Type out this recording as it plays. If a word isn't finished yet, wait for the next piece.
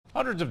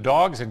Hundreds of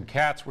dogs and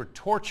cats were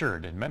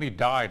tortured and many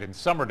died in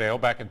Summerdale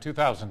back in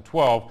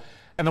 2012.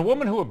 And the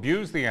woman who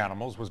abused the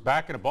animals was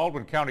back in a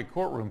Baldwin County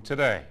courtroom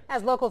today.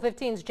 As Local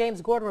 15's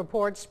James Gordon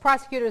reports,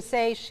 prosecutors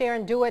say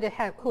Sharon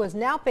Dueitt, who is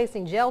now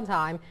facing jail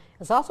time,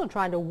 is also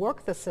trying to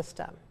work the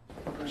system.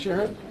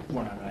 Sharon?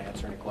 We're not going to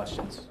answer any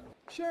questions.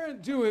 Sharon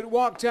Dueitt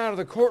walked out of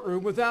the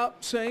courtroom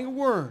without saying a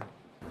word.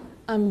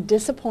 I'm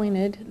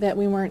disappointed that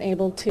we weren't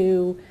able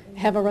to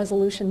have a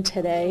resolution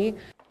today.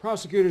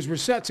 Prosecutors were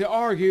set to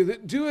argue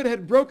that Dueitt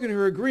had broken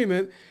her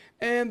agreement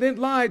and then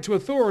lied to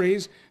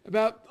authorities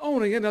about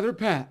owning another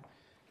pet.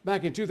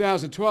 Back in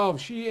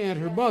 2012, she and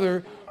her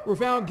mother were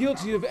found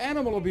guilty of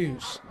animal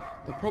abuse.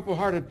 The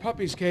Purple-Hearted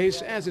Puppies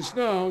case, as it's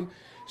known,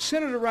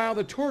 centered around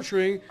the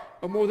torturing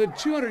of more than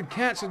 200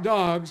 cats and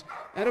dogs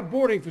at a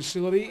boarding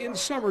facility in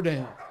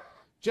Summerdale.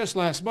 Just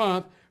last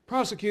month,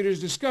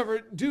 prosecutors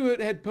discovered Dueitt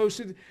had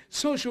posted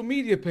social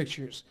media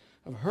pictures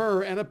of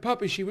her and a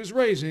puppy she was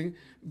raising,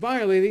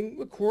 violating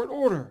the court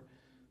order.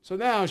 So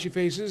now she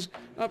faces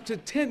up to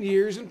 10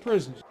 years in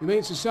prison.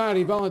 Humane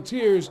Society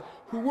volunteers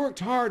who worked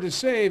hard to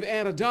save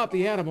and adopt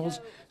the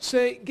animals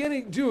say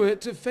getting Dueitt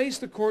to face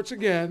the courts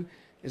again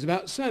is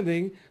about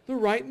sending the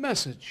right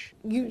message.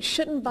 You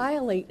shouldn't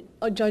violate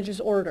a judge's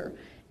order.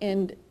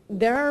 And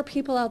there are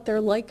people out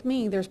there like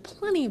me, there's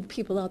plenty of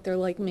people out there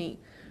like me,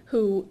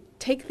 who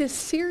take this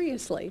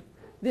seriously.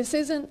 This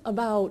isn't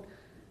about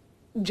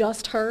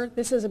just her.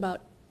 This is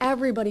about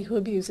everybody who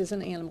abuses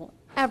an animal.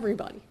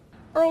 Everybody.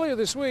 Earlier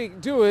this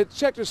week, Dueitt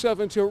checked herself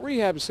into a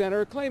rehab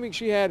center claiming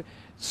she had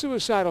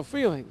suicidal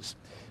feelings.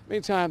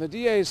 Meantime, the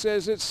DA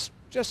says it's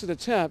just an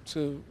attempt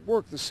to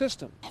work the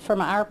system.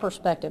 From our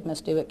perspective,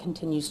 Ms. Dueitt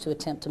continues to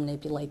attempt to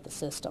manipulate the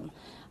system.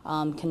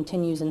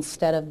 Continues,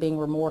 instead of being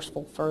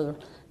remorseful for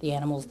the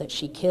animals that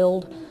she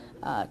killed,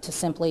 to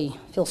simply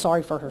feel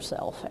sorry for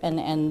herself.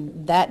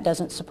 And that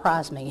doesn't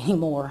surprise me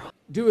anymore.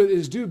 Dueitt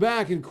is due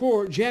back in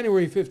court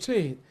January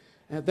 15th.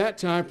 At that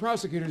time,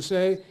 prosecutors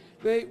say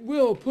they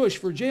will push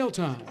for jail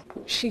time.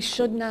 She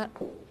should not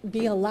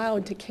be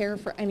allowed to care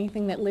for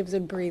anything that lives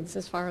and breathes,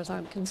 as far as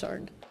I'm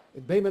concerned.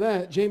 In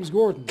MINETTE, James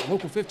Gordon,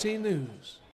 Local 15 News.